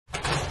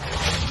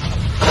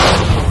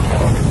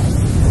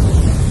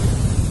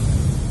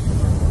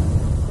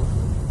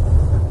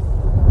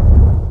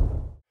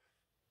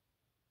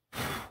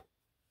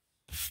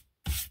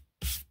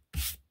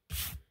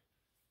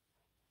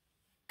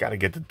Got to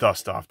get the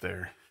dust off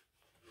there.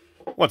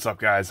 What's up,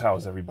 guys?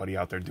 How's everybody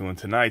out there doing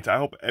tonight? I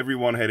hope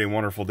everyone had a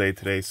wonderful day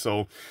today.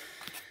 So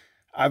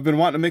I've been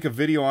wanting to make a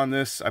video on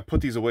this. I put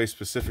these away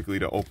specifically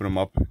to open them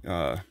up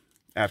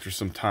after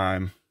some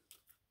time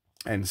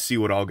and see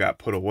what all got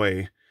put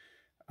away.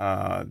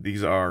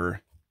 These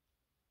are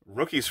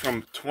rookies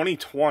from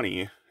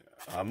 2020.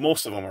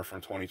 Most of them are from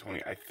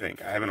 2020, I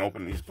think. I haven't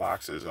opened these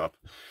boxes up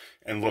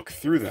and looked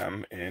through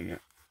them in,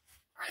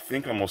 I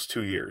think, almost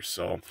 2 years.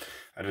 So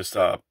I just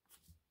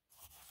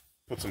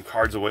put some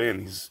cards away in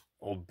these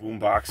old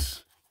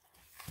boombox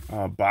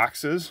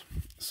boxes.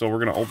 So we're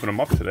going to open them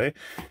up today.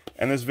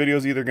 And this video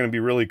is either going to be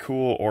really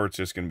cool or it's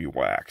just going to be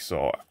whack.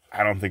 So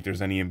I don't think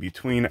there's any in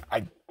between.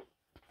 I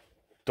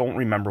don't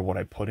remember what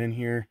I put in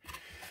here.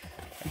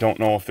 I don't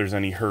know if there's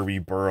any Herbie,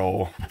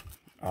 Burrow,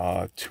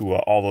 Tua,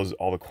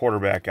 all the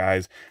quarterback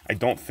guys. I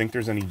don't think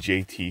there's any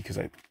JT because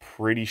I'm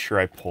pretty sure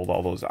I pulled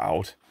all those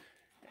out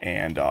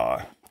and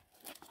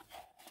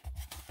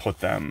put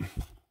them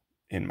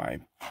in my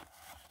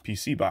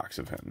PC box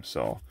of him.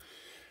 So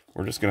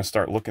we're just going to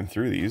start looking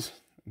through these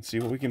and see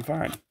what we can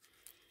find.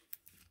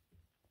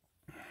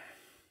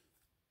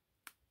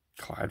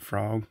 Clyde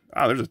Frog.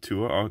 Oh, there's a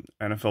Tua. Oh,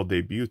 NFL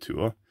debut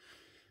Tua.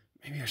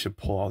 Maybe I should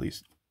pull all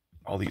these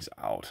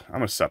out. I'm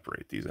going to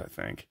separate these, I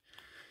think.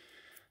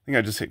 I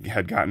just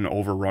had gotten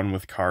overrun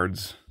with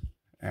cards,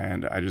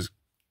 and I just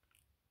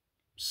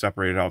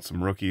separated out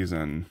some rookies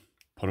and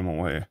put them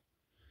away.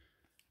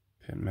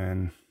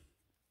 Pittman.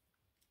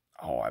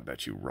 Oh, I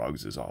bet you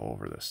Ruggs is all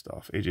over this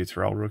stuff. AJ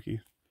Terrell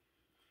rookie.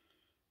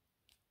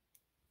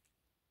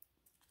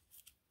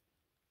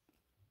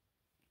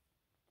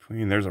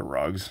 Queen, there's a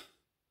Ruggs.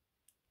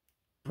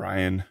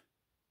 Brian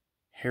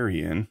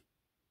Harrion.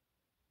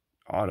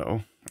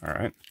 Auto. All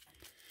right.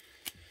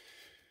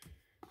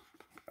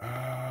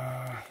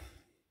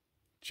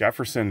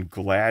 Jefferson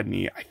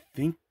Gladney. I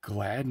think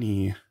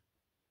Gladney,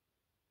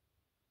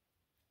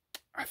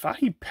 I thought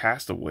he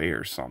passed away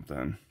or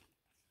something.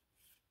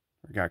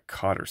 Or got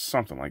cut or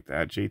something like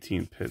that. JT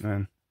and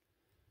Pittman.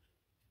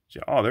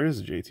 Oh, there is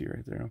a JT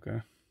right there.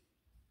 Okay.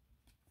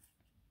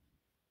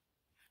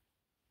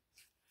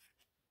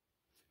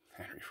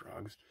 Henry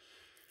Frogs.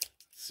 Let's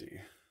see.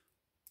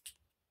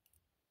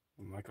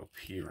 Michael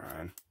P.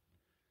 Ryan.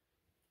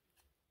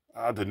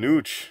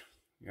 Danucci.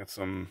 You got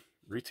some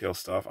retail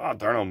stuff.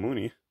 Darnell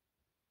Mooney.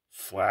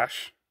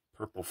 Flash.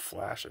 Purple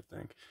Flash, I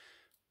think.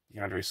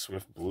 DeAndre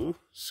Swift Blue.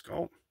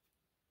 Sculpt.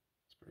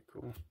 That's pretty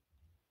cool.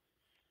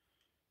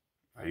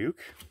 Ayuk.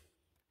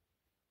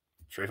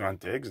 Trayvon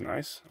Diggs.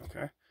 Nice.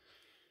 Okay.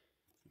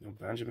 No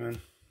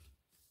Benjamin.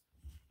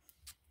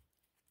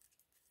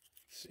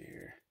 Let's see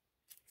here.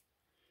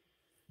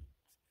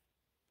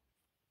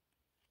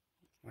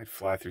 Might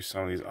fly through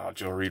some of these. Oh,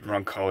 Joe Reed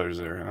run colors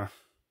there, huh?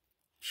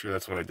 Sure,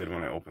 that's what I did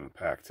when I opened the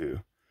pack,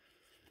 too.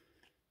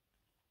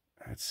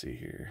 Let's see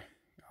here.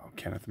 Oh,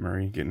 Kenneth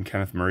Murray. Getting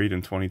Kenneth Murray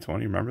in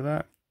 2020. Remember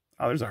that?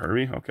 Oh, there's a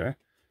Herbie. Okay.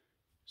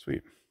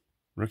 Sweet.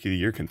 Rookie of the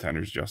Year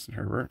contenders, Justin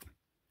Herbert.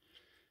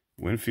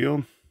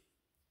 Winfield.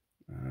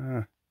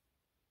 Okay,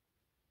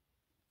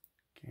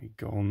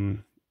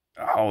 Golden.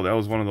 Oh, that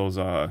was one of those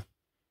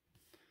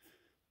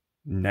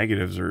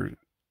negatives or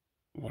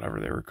whatever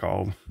they were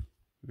called.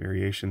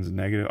 Variations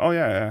negative. Oh,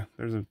 yeah.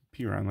 There's a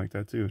P round like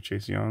that, too.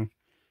 Chase Young.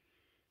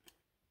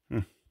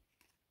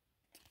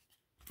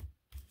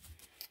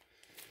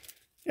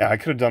 Yeah, I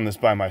could have done this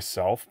by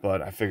myself,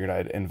 but I figured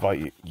I'd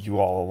invite you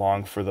all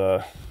along for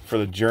the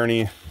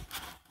journey.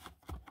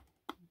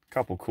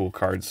 Couple cool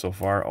cards so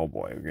far. Oh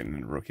boy, we're getting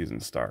into rookies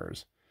and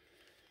stars.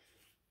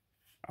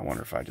 I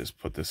wonder if I just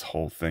put this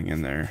whole thing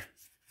in there.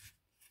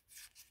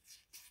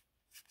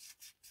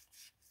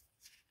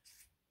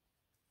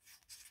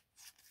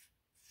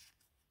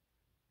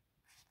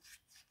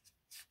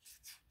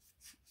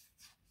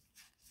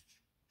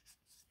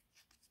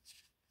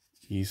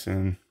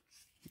 Eason.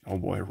 Oh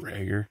boy,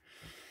 Rager.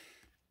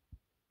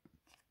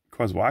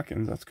 Quez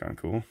Watkins, that's kind of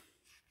cool.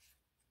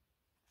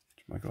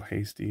 Michael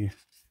Hasty.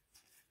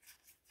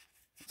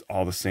 It's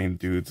all the same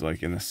dudes,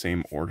 like in the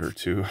same order,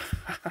 too.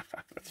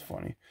 That's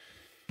funny.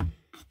 It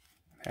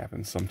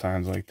happens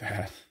sometimes like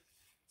that. Let's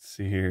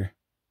see here.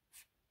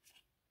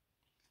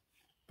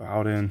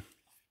 Bowden.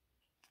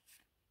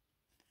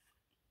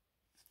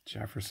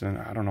 Jefferson.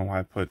 I don't know why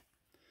I put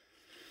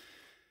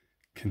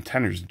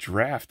contenders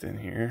draft in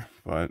here,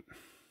 but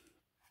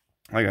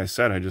like I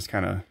said, I just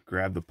kind of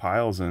grabbed the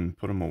piles and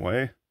put them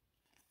away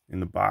in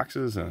the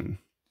boxes, and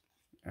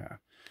yeah.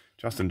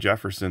 Justin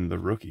Jefferson, the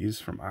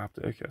rookies from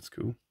Optic. That's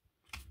cool.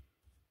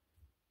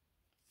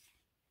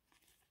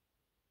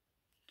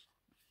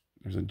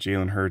 There's a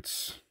Jalen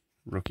Hurts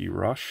rookie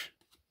rush.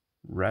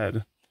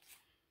 Red.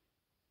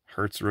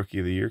 Hurts rookie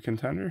of the year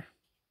contender.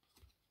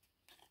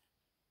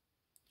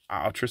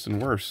 Tristan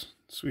Wirfs.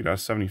 Sweet, I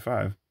was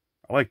 75.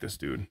 I like this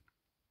dude.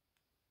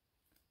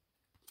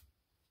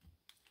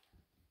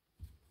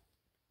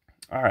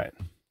 All right.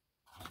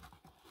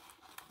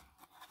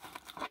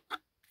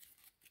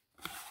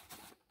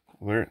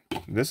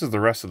 This is the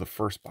rest of the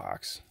first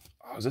box.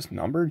 Oh, is this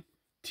numbered?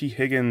 T.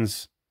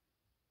 Higgins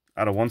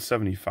out of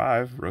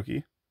 175,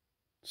 rookie.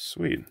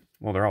 Sweet.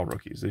 Well, they're all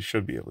rookies. They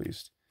should be at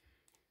least.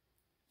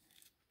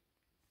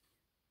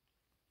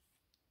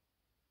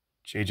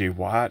 J.J.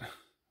 Watt.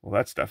 Well,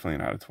 that's definitely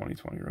an out of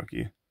 2020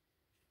 rookie.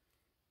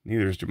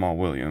 Neither is Jamal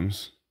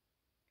Williams.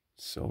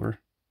 Silver.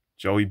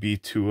 Joey B.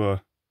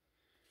 Tua.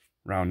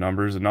 Round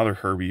numbers. Another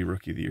Herbie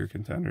Rookie of the Year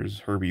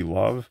contenders. Herbie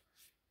Love.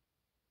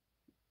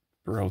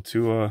 Burrow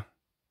Tua.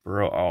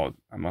 Burrow. Oh,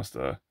 I must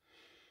have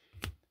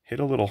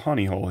hit a little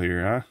honey hole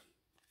here, huh?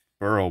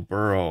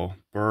 Burrow.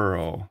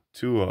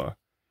 Tua.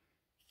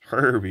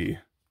 Herbie.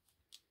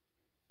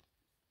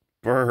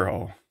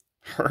 Burrow.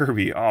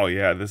 Herbie. Oh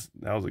yeah,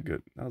 that was a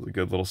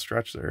good little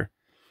stretch there.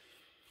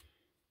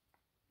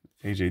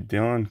 AJ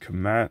Dillon,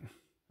 Komet,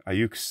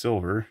 Ayuk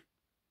Silver.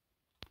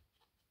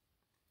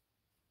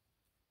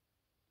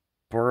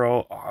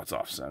 Burrow, oh, it's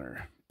off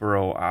center.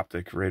 Burrow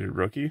Optic rated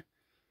rookie.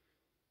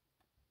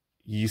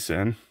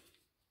 Yeason.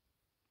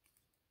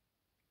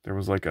 There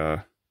was like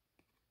a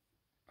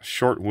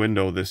short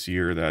window this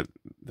year that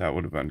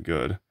would have been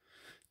good.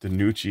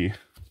 DiNucci.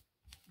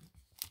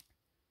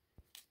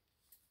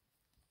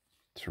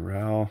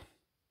 Terrell.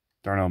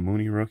 Darnell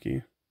Mooney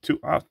rookie.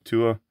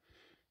 Tua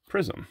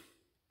Prism.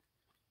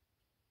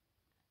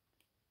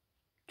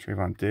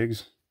 Trayvon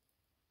Diggs.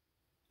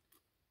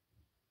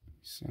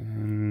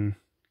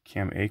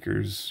 Cam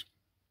Akers.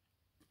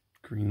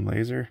 Green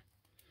Laser.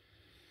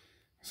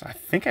 So I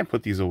think I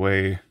put these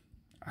away,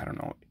 I don't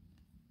know,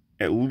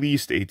 at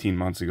least 18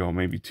 months ago,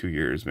 maybe 2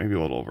 years, maybe a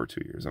little over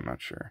 2 years, I'm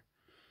not sure.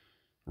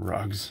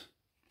 Ruggs.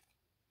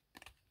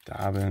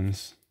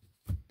 Dobbins.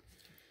 All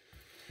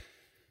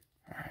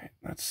right,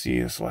 let's see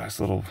this last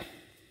little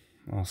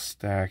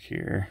stack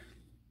here.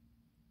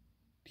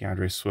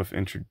 DeAndre Swift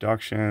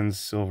introductions,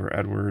 Silver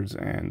Edwards,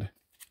 and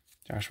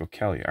Joshua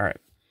Kelly. All right,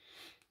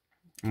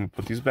 I'm gonna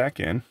put these back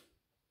in.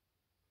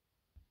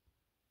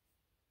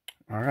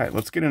 All right,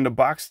 let's get into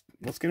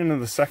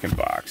the second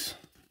box.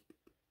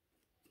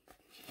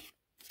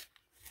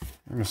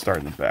 We're gonna start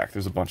in the back.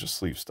 There's a bunch of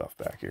sleeve stuff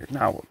back here.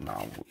 Now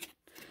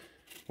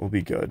we'll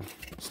be good.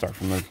 Start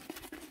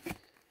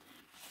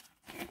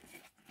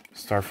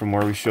from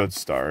where we should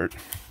start.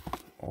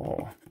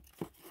 Oh.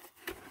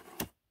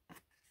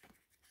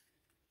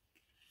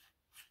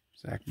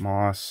 Zach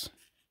Moss.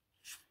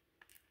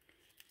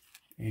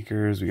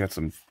 Akers. We got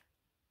some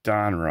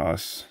Don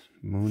Russ.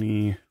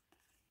 Mooney.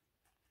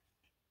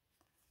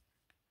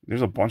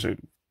 There's a bunch of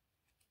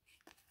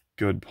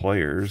good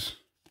players.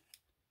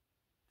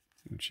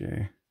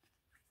 Uche.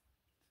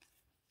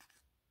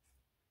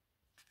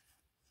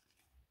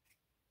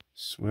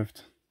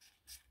 Swift.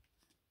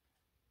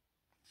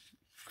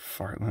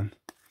 Fartland.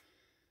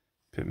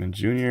 Pittman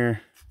Jr.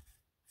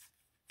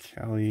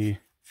 Kelly.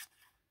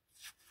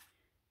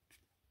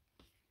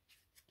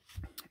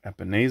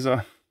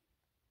 Epineza.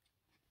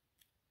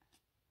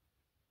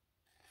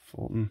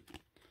 Fulton.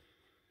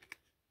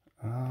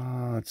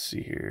 Let's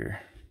see here.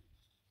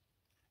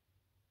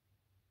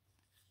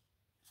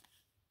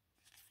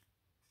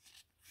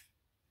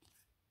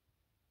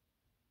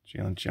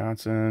 Jalen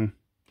Johnson.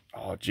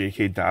 Oh,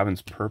 J.K.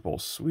 Dobbins purple.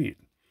 Sweet.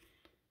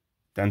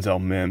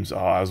 Denzel Mims. Oh,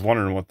 I was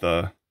wondering what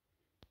the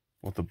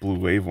Blue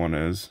Wave one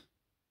is.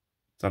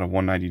 It's at a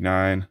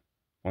 199.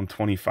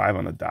 125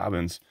 on the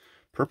Dobbins.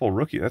 Purple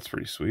rookie. That's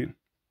pretty sweet.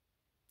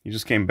 He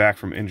just came back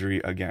from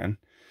injury again.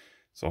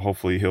 So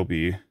hopefully he'll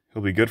be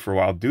good for a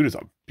while. Dude is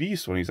a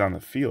beast when he's on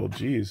the field.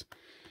 Jeez.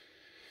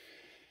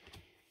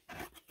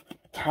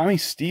 Tommy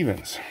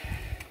Stevens.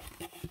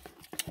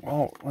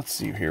 Well, let's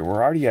see here.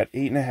 We're already at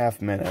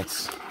 8.5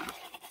 minutes.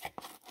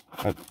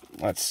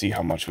 Let's see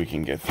how much we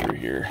can get through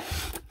here.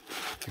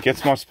 If it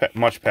gets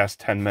much past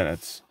 10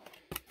 minutes.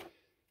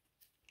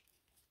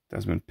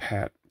 Desmond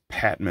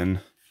Patman.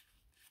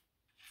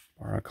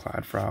 Bara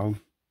Cladfrog.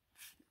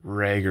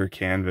 Rager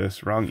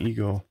Canvas. Wrong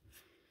Eagle.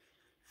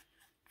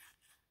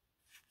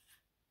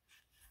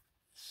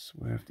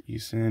 Swift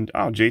Eason.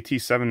 Oh, JT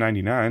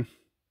 799.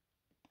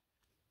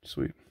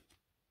 Sweet.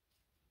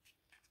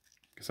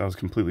 Guess I was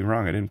completely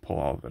wrong. I didn't pull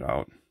all of it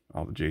out.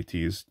 All the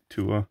JTs.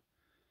 Tua.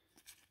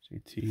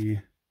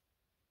 JT.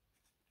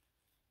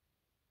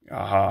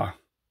 Aha.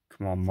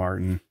 Come on,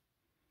 Martin.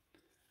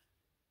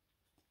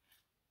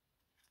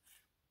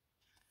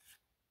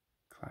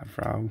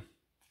 Cladfrog.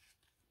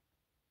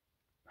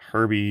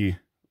 Herbie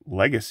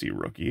Legacy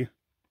rookie.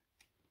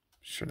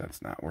 Sure,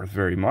 that's not worth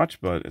very much,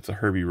 but it's a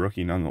Herbie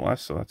rookie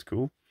nonetheless, so that's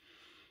cool.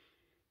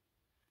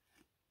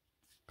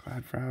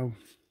 Cladfrog.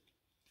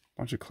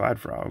 Bunch of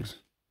Cladfrogs.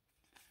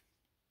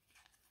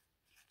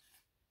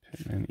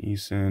 Pittman,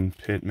 Eason,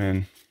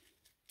 Pittman.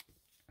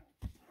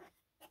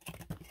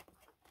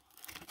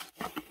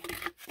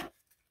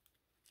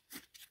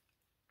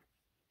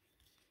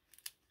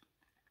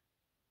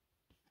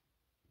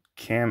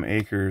 Cam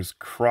Akers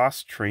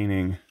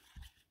cross-training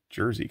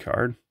jersey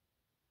card.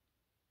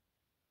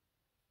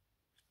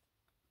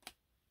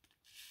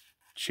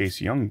 Chase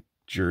Young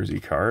jersey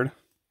card.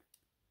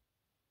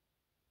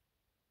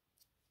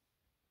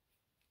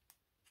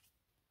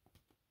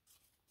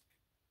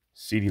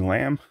 CeeDee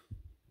Lamb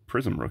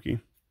Prism rookie.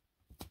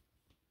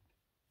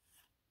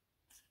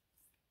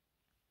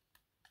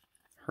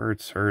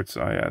 Hurts. Oh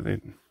yeah,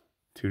 they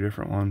 2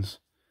 different ones.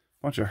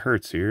 Bunch of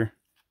Hurts here.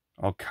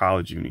 All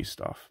college uni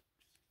stuff.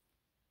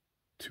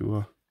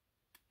 Tua.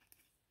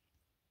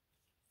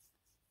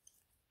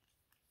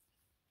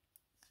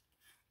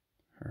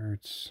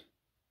 Hurts.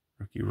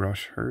 Rookie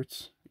Rush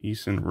Hurts.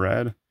 Eason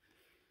red.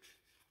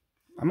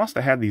 I must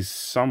have had these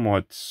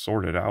somewhat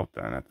sorted out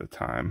then at the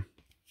time.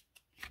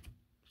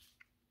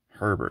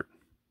 Herbert.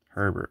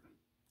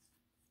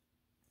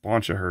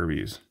 Bunch of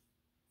Herbies.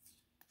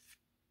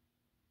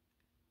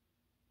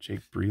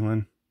 Jake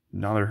Breland.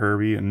 Another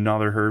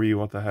Herbie.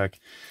 What the heck?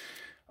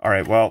 All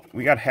right, well,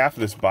 we got half of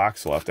this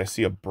box left. I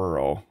see a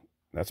Burrow.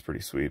 That's pretty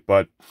sweet.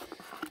 But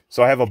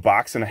so I have a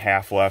box and a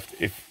half left.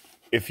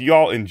 If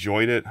y'all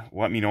enjoyed it,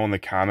 let me know in the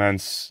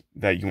comments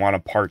that you want a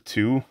part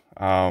 2.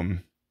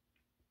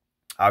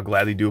 I'll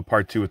gladly do a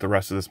part 2 with the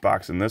rest of this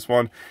box and this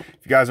one.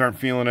 If you guys aren't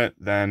feeling it,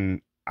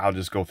 then I'll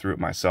just go through it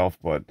myself.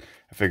 But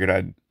I figured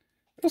it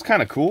was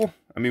kind of cool.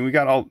 I mean, we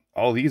got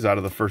all these out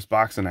of the first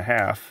box and a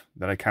half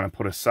that I kind of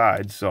put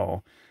aside.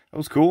 So that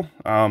was cool.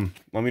 Let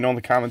me know in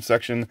the comment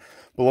section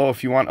below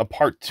if you want a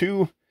part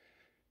 2.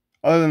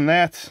 Other than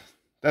that,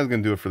 that's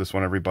going to do it for this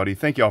one, everybody.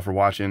 Thank you all for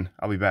watching.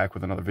 I'll be back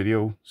with another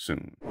video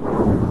soon.